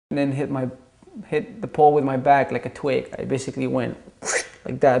and then hit the pole with my back like a twig. I basically went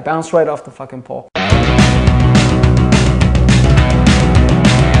like that, bounced right off the fucking pole.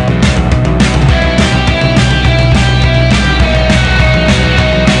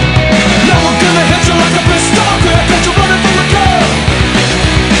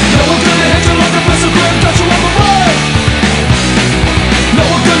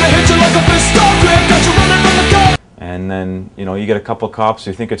 And then, you know, you get a couple cops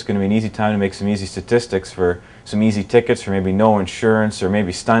who think it's going to be an easy time to make some easy statistics for some easy tickets, for maybe no insurance, or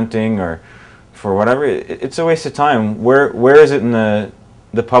maybe stunting, or for whatever. It's a waste of time. Where is it in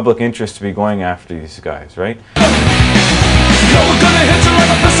the public interest to be going after these guys, right?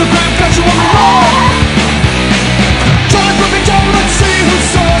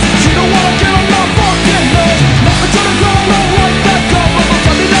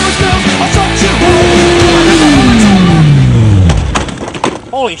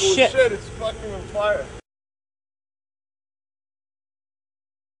 Holy shit! It's fucking on fire.